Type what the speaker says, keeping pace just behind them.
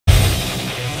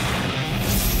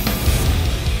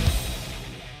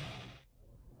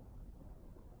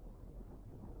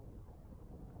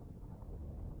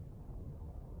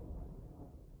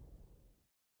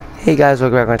Hey guys,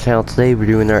 welcome back to my channel. Today we're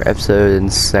doing our episode in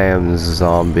Sam's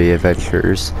Zombie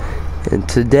Adventures. And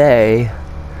today,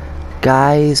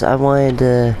 guys, I wanted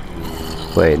to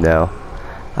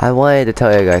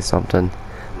tell you guys something.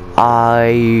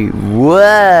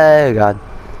 God.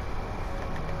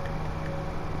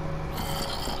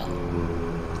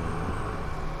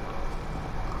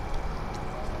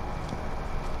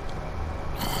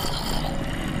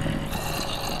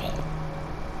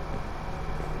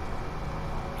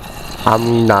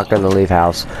 I'm not gonna leave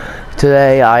house.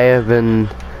 Today the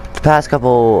past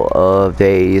couple of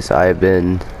days, I've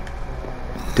been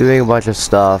doing a bunch of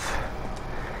stuff.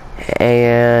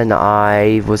 And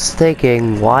I was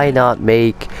thinking, why not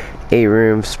make a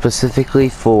room specifically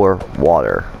for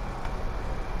water?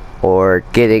 Or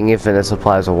getting infinite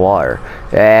supplies of water.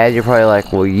 And you're probably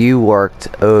like, well, you worked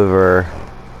over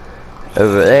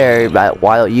there, but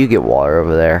why don't you get water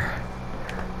over there?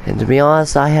 And to be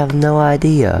honest, I have no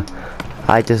idea.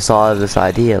 I just thought of this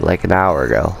idea like an hour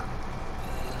ago.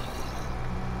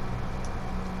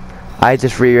 I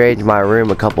just rearranged my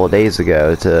room a couple of days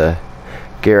ago to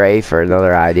get ready for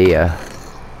another idea.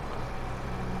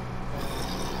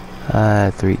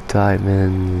 3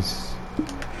 diamonds.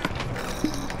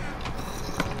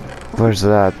 Where's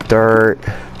that dirt?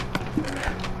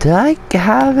 Did I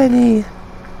have any?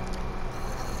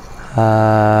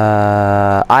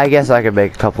 I guess I could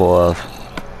make a couple of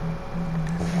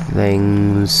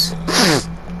things.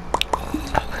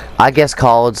 I guess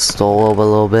college stole a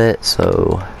little bit,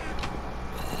 so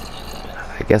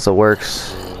I guess it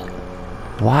works.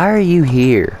 Why are you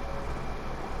here?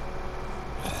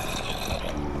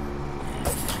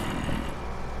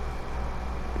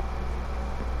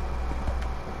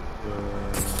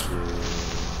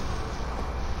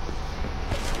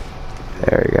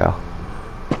 There we go.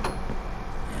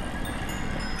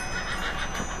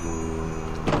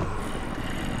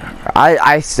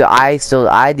 I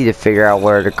need to figure out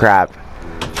where the crap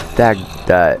that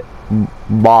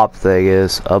mob thing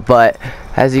is. But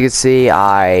as you can see,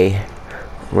 I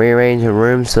rearranged the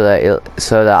room so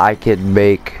that I could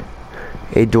make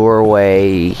a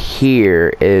doorway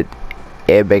here. It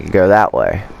make it go that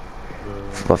way.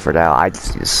 But for now, I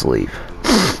just need to sleep.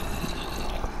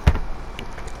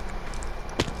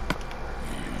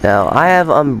 Now I have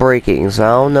unbreaking, so I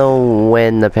don't know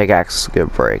when the pickaxe is gonna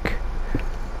break.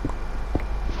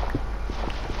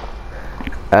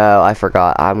 Oh, I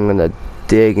forgot. I'm gonna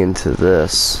dig into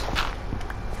this.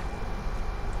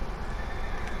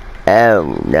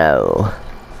 Oh no.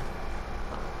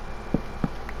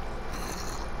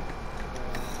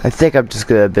 I think I'm just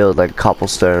gonna build like a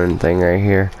cobblestone thing right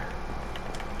here.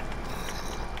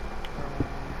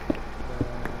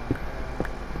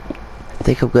 I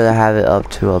think I'm gonna have it up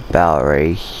to about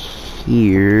right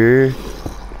here.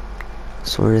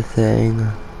 Sort of thing.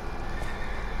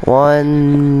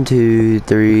 1, 2,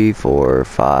 3, 4,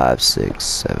 5, 6,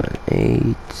 7,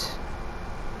 8.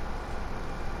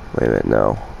 Wait a minute,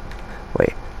 no.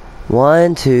 Wait.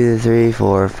 1, 2, 3,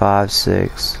 4, 5,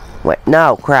 6. Wait,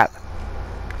 no, crap.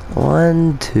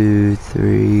 1, 2,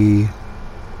 3,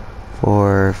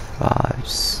 4, 5,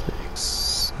 6,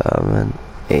 7,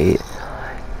 8,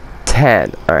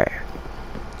 10. Alright.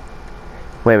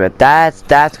 Wait a minute, that's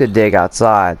gonna dig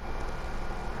outside.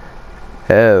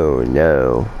 Oh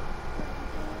no.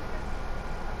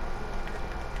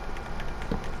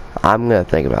 I'm gonna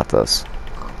think about this.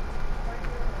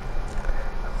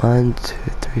 1, 2,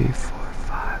 3, 4,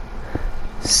 5,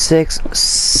 6,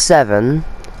 7.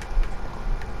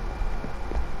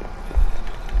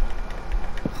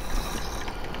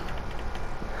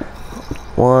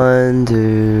 One,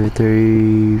 2,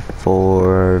 3,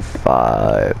 4,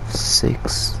 5,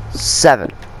 6,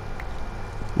 7.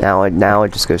 Now it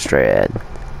just goes straight ahead.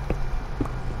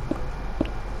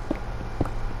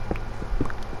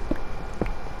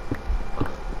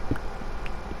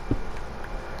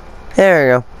 There we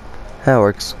go. That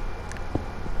works.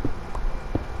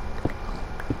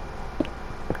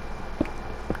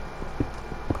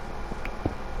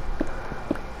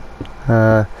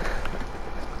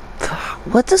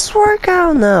 What does work? I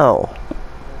don't know.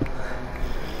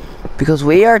 Because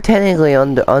we are technically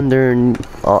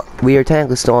we are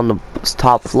technically still on the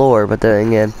top floor, but then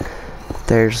again,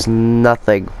 there's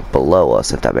nothing below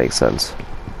us, if that makes sense.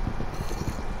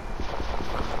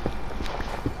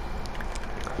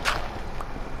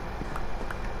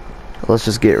 Let's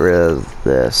just get rid of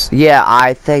this. Yeah,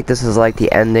 I think this is like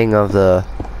the ending of the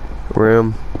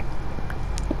room.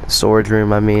 Storage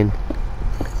room, I mean.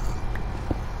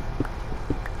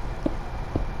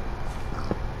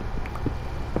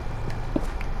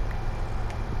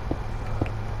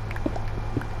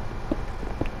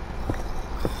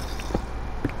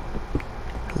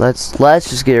 let's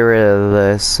just get rid of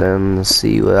this and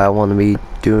see what I want to be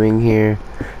doing here.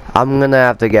 I'm gonna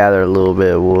have to gather a little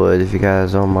bit of wood if you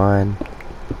guys don't mind.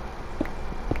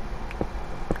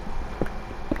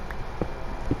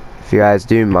 If you guys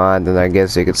do mind, then I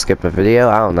guess you could skip a video.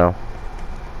 I don't know.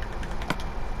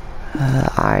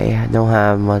 I don't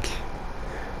have much.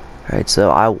 Alright, so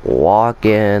I walk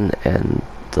in and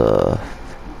the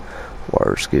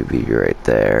water's gonna be right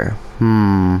there.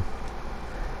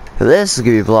 This is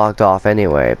gonna be blocked off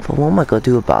anyway, but what am I gonna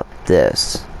do about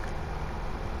this?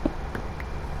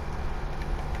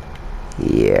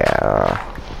 Yeah.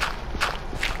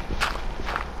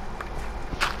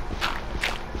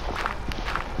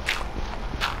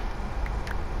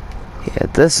 Yeah,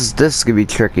 this is gonna be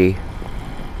tricky.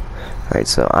 Alright,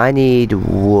 so I need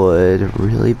wood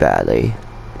really badly.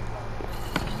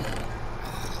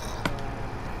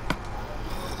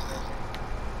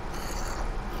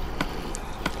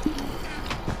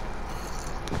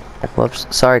 Whoops,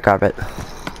 sorry carpet.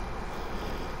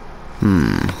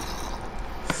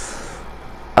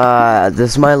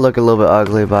 This might look a little bit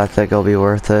ugly, but I think it'll be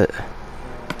worth it.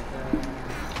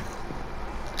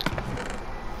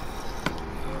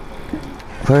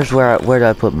 Where did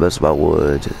I put most of my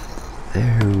wood?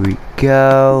 There we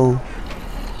go.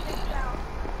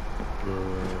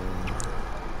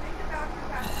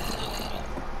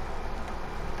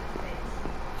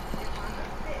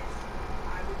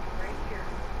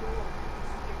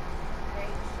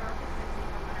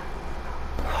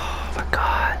 Oh my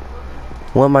god.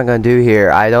 What am I gonna do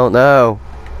here? I don't know.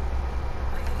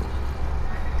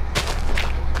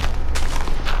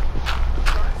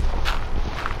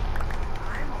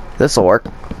 This'll work.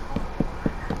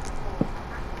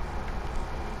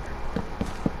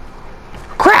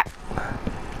 Crap!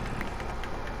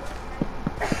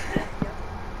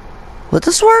 Will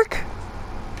this work?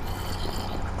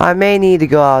 I may need to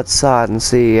go outside and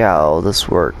see how this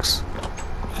works.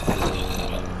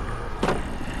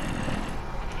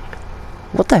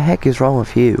 What the heck is wrong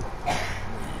with you?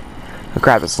 Oh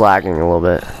crap, it's lagging a little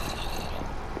bit.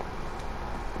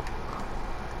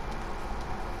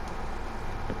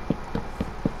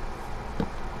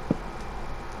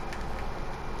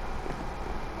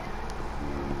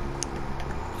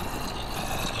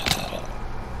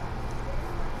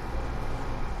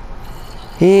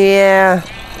 Yeah,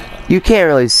 you can't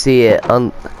really see it.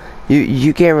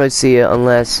 You can't really see it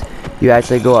unless you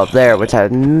actually go up there, which I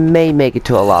may make it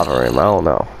to a lava room. I don't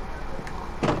know.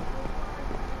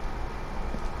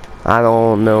 I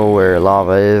don't know where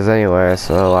lava is anywhere,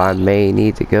 so I may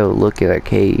need to go look at a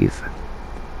cave.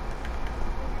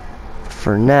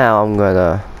 For now, I'm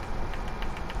gonna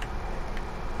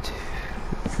do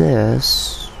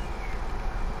this.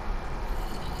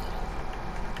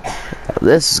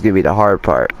 This is gonna be the hard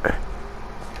part.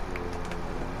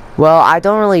 Well, I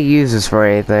don't really use this for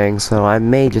anything, so I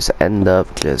may just end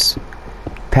up just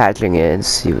patching it and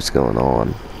see what's going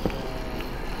on.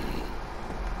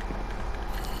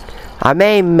 I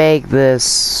may make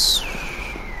this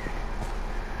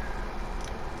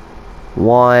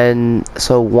one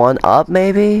up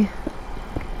maybe?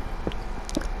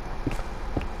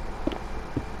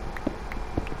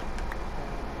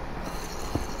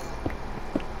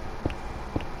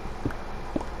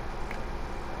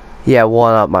 Yeah,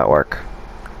 one up might work.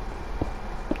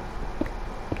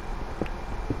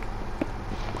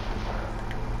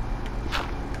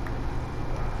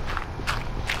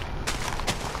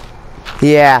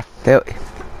 Yeah, it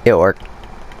worked.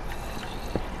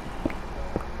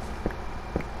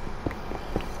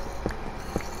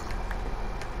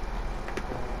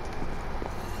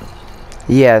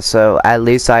 Yeah, so at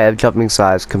least I have jumping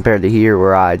size compared to here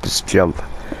where I just jump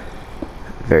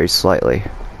very slightly.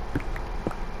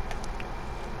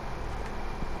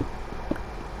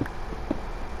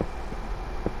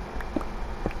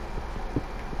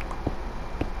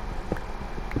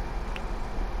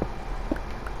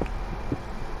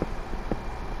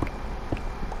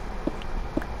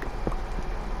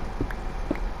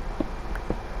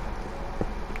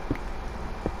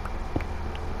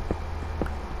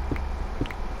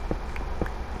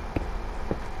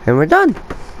 And we're done.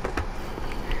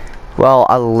 Well,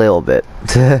 a little bit.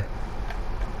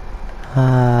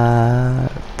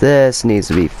 This needs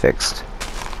to be fixed.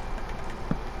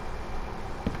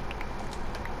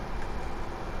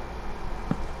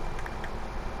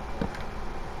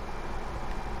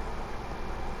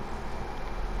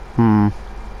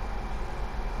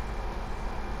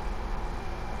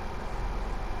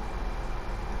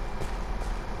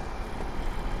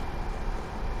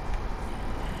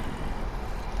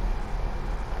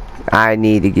 I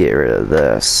need to get rid of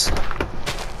this.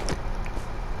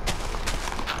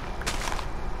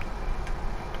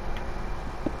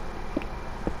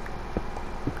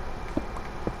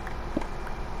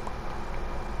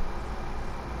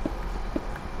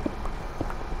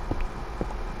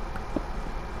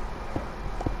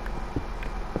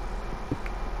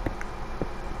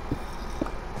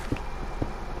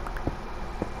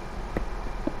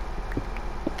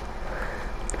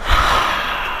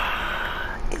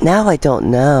 Now I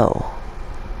don't know.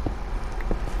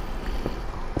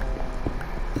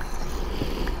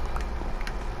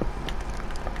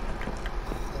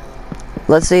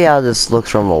 Let's see how this looks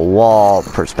from a wall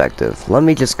perspective. Let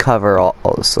me just cover all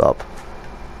this up.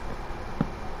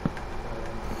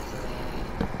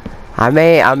 I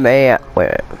may,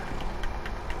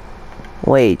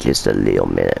 wait just a little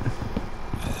minute.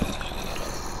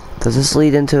 Does this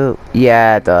lead into,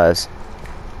 yeah, it does.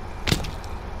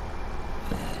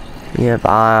 Yep,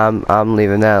 I'm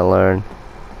leaving that alone.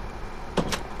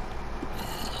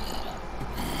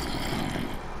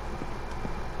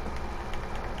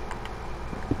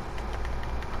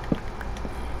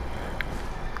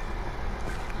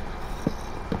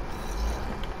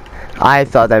 I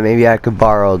thought that maybe I could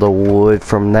borrow the wood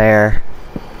from there.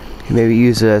 Maybe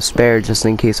use a spare just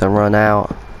in case I run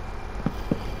out.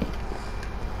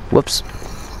 Whoops.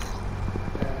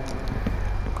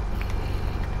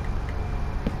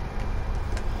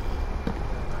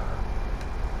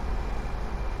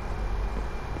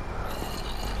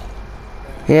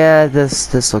 Yeah,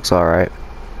 this looks alright.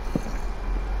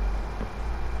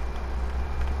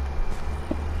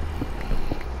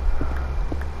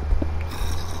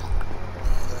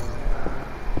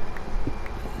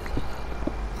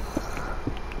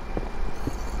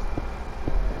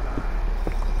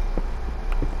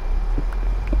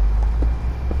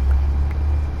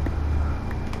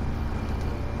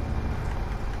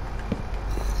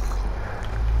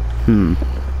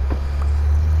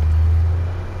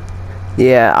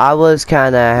 Yeah, I was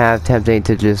kind of half tempting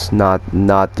to just not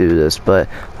do this, but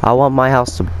I want my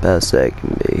house the best it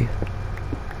can be.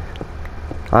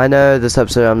 I know this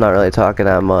episode I'm not really talking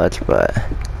that much, but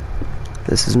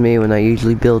this is me when I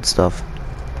usually build stuff.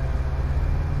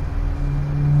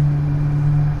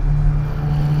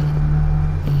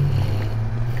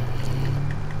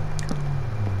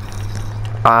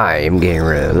 I am getting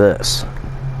rid of this.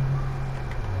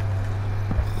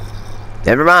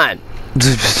 Never mind.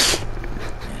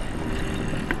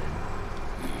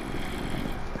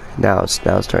 Now it's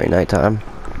turning nighttime.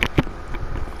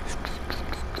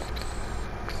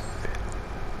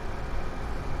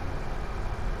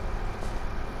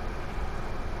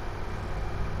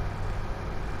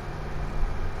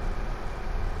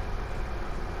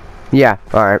 Yeah,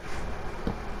 alright.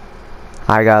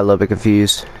 I got a little bit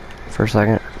confused for a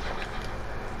second.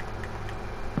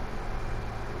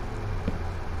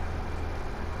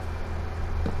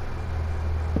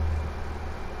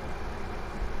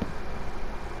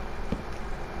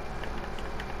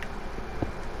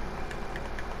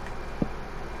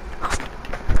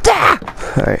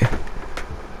 Alright.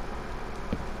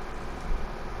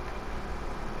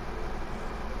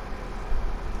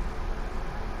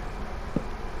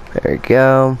 There we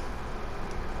go.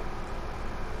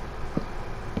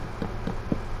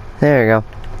 There you go.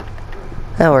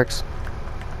 That works.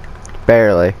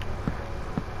 Barely.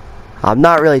 I'm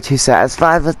not really too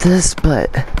satisfied with this,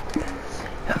 but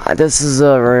this is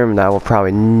a room that I will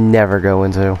probably never go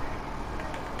into.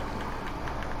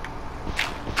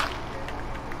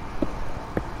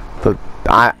 But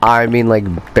I mean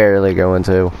like barely go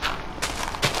into.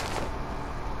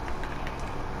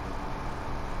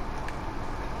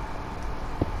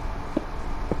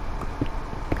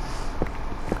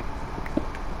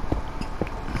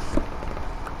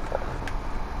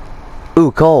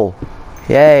 Ooh, coal.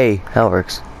 Yay, that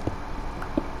works.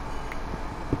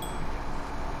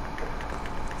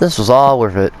 This was all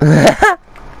worth it.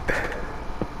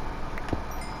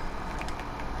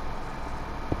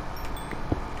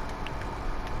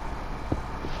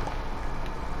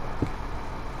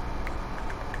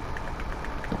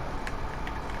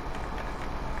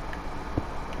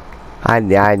 I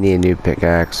need a new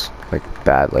pickaxe, like,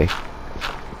 badly.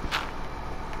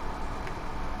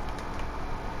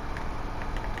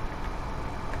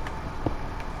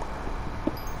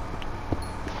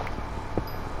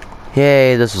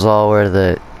 Yay, this was all worth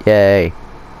it. Yay.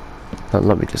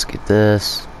 Let me just get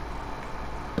this.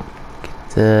 Get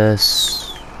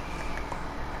this.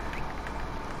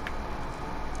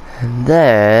 And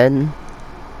then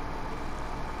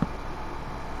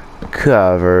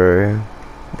cover.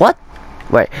 What?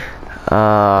 Wait.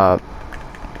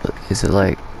 Is it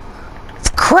like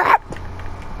crap?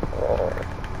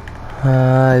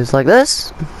 It's like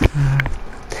this?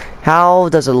 How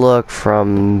does it look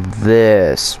from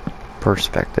this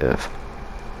perspective?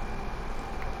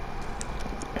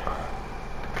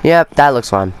 Yep, that looks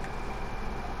fine.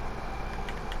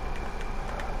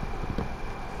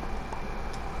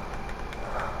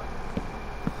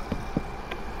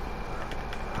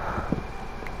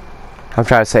 I'm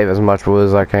trying to save as much wood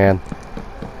as I can.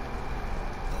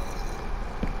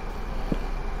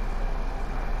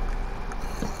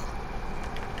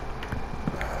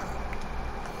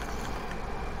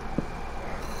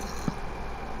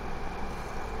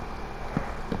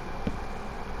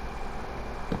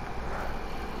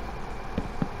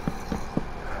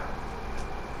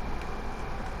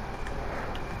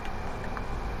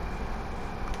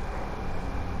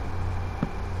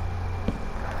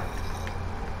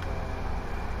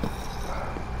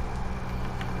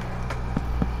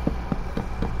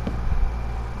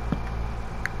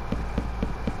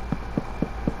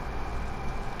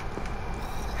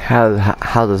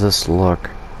 How does this look?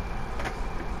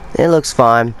 It looks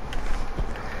fine.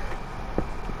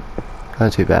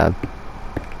 Not too bad.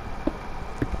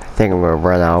 I think I'm gonna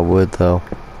run out of wood though.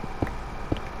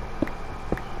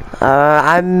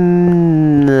 I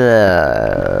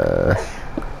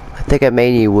think I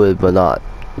may need wood, but not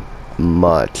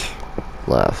much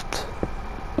left.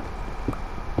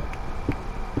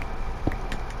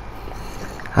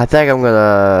 I think I'm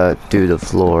gonna do the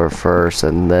floor first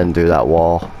and then do that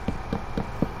wall.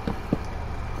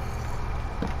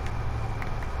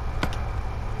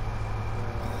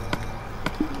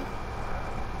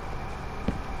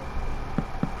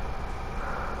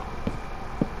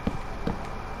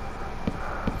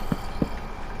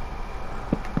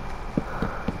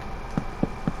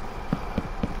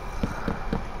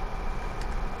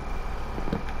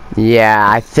 Yeah,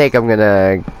 I think I'm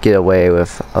gonna get away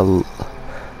with a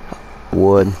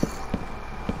wood.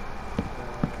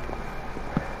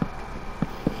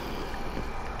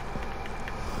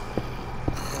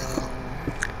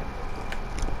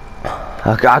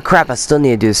 Oh god, crap, I still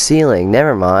need to do the ceiling.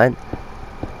 Never mind.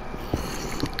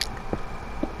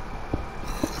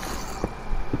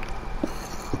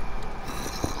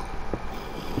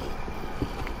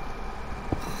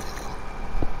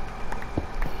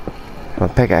 My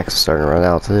pickaxe is starting to run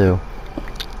out too.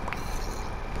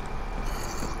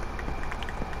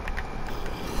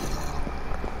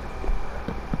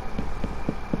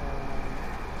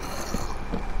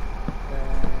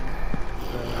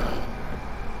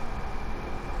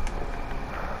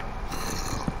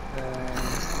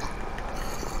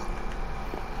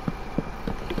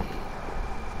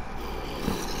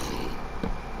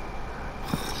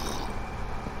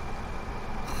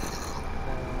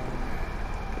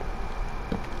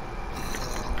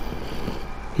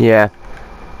 Yeah.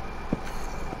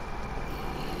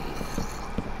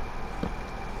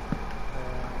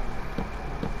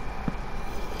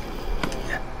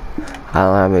 I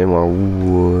don't have any more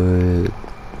wood.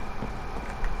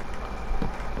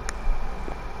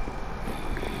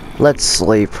 Let's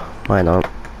sleep. Why not?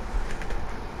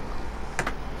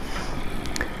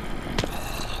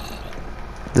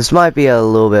 This might be a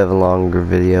little bit of a longer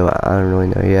video. I don't really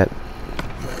know yet.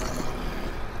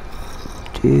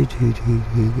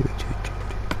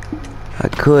 I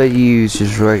could use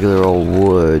just regular old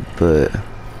wood, but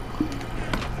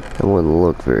it wouldn't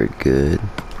look very good.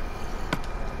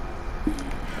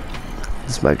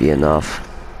 This might be enough.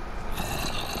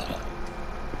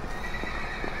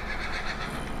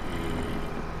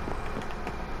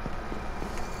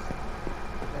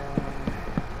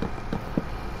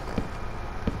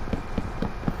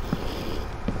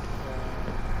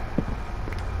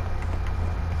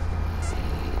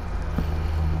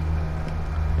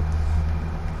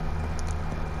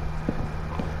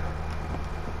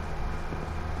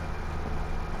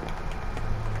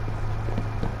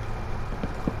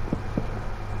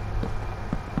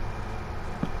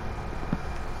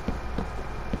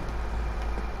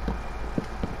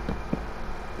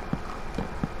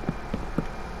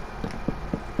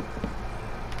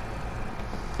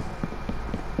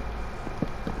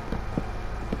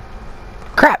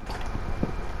 Crap!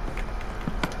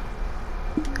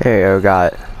 There you go,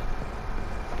 got it.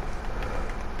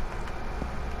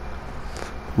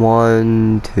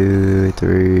 1, 2,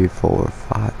 3, 4,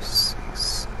 5,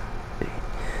 6, 8,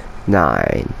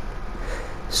 9.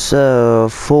 So,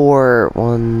 4,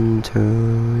 1, 2,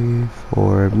 3,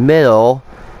 4, middle.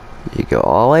 You go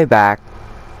all the way back.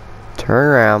 Turn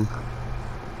around.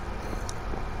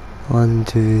 1,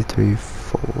 2, 3,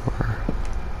 4.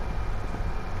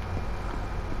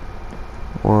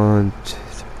 1, 2,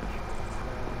 3,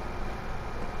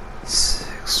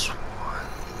 6, 1,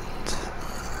 2,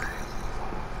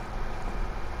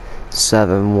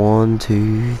 7, 1,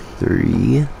 2,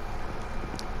 3.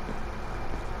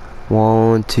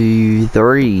 1, 2,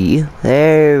 3.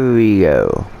 There we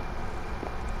go.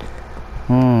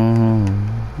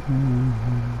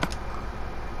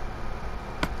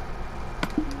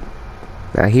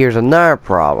 Now here's another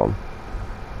problem.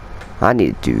 I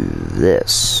need to do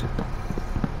this.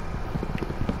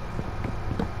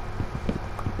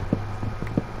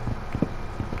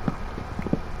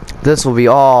 This will be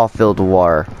all filled with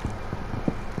water.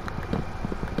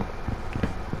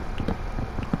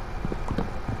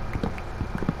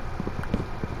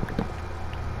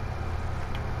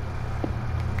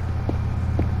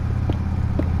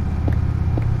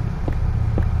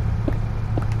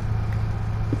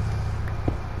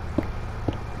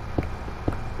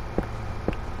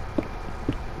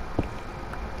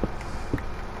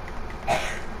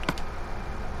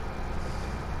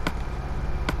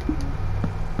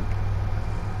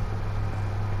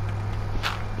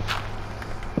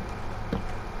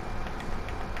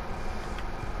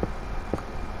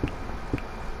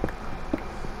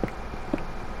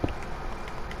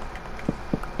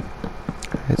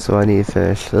 So I need to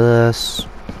finish this.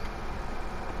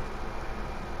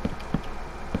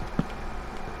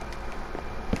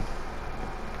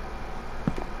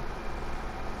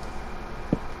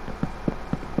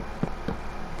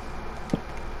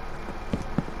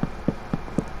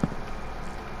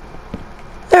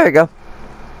 There we go.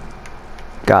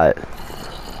 Got it.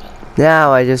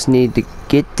 Now I just need to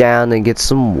get down and get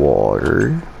some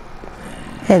water.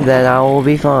 And then I will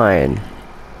be fine.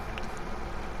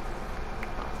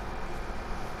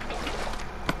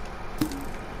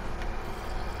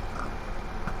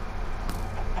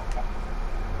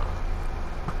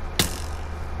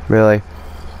 Really?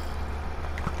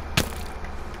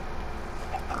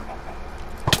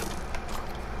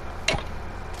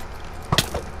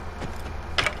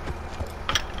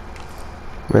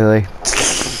 Really?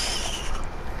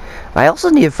 I also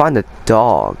need to find a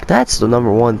dog. That's the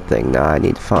 #1 thing that I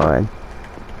need to find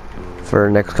for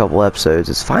the next couple episodes,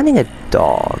 is finding a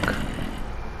dog.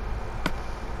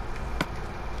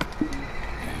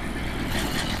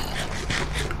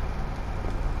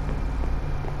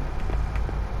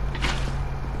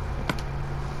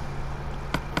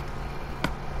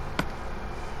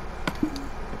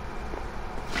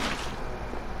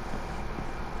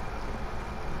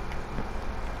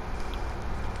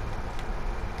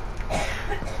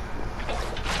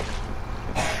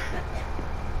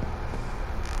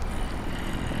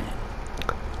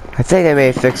 I think they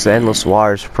may fix the endless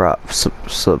water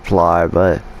supply,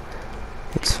 but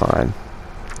it's fine.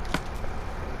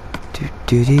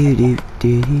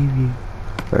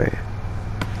 Right.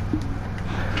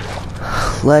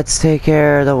 Let's take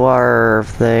care of the water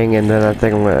thing, and then I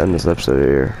think I'm gonna end this episode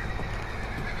here.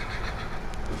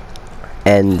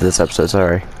 End this episode,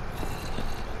 sorry.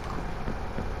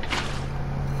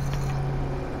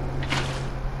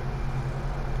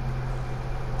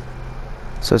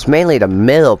 So it's mainly the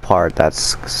middle part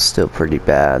that's still pretty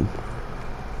bad.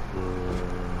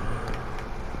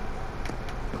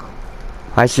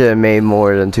 I should have made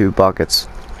more than 2 buckets.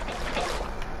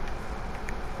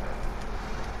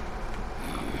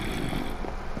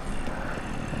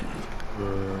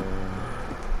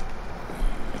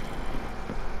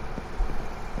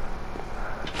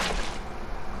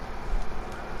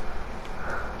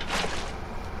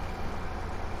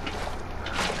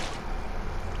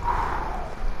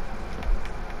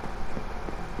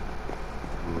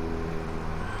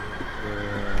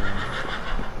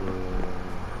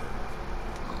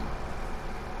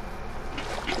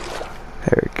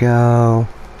 There we go.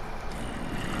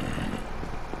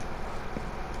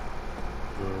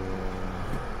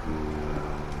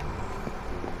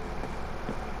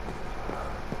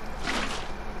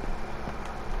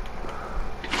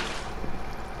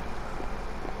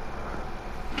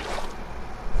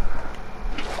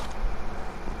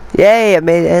 Yay, I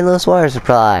made an endless water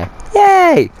supply.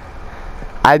 Yay!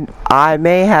 I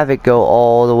may have it go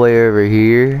all the way over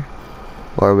here,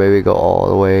 or maybe go all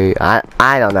the way, I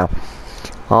don't know.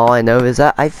 All I know is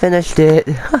that I finished it.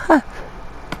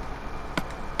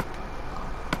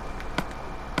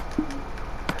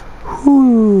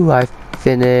 Whoo, I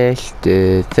finished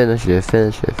it.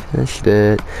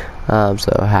 I'm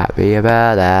so happy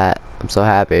about that. I'm so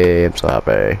happy.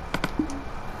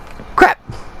 Crap!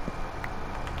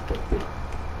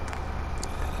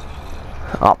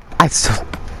 Oh,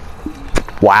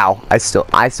 wow, I still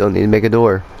need to make a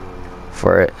door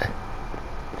for it.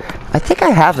 I think I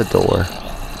have a door.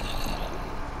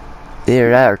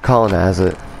 Either that or Colin has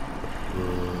it.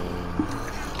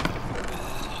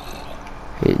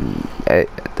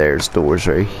 There's doors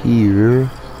right here.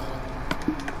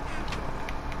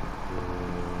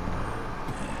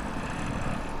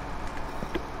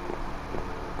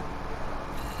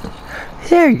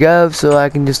 There you go, so I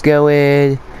can just go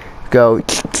in, go,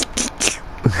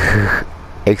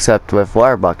 except with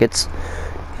water buckets.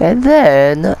 And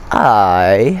then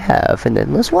I have an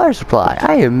endless water supply.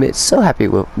 I am so happy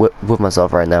with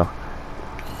myself right now.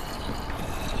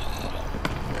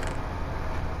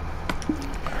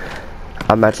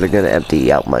 I'm actually gonna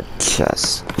empty out my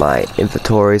chest, my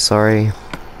inventory, sorry.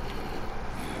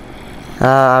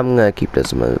 I'm gonna keep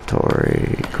this in my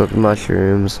inventory. Cooked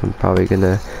mushrooms, I'm probably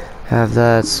gonna have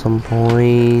that at some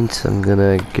point. I'm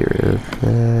gonna get rid of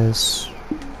this.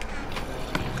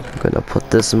 I'm gonna put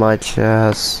this in my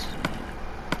chest.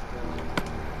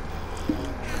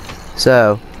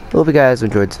 So, hope you guys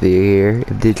enjoyed this video here. If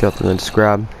you did, drop a like and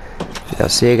subscribe. I'll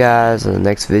see you guys in the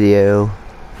next video.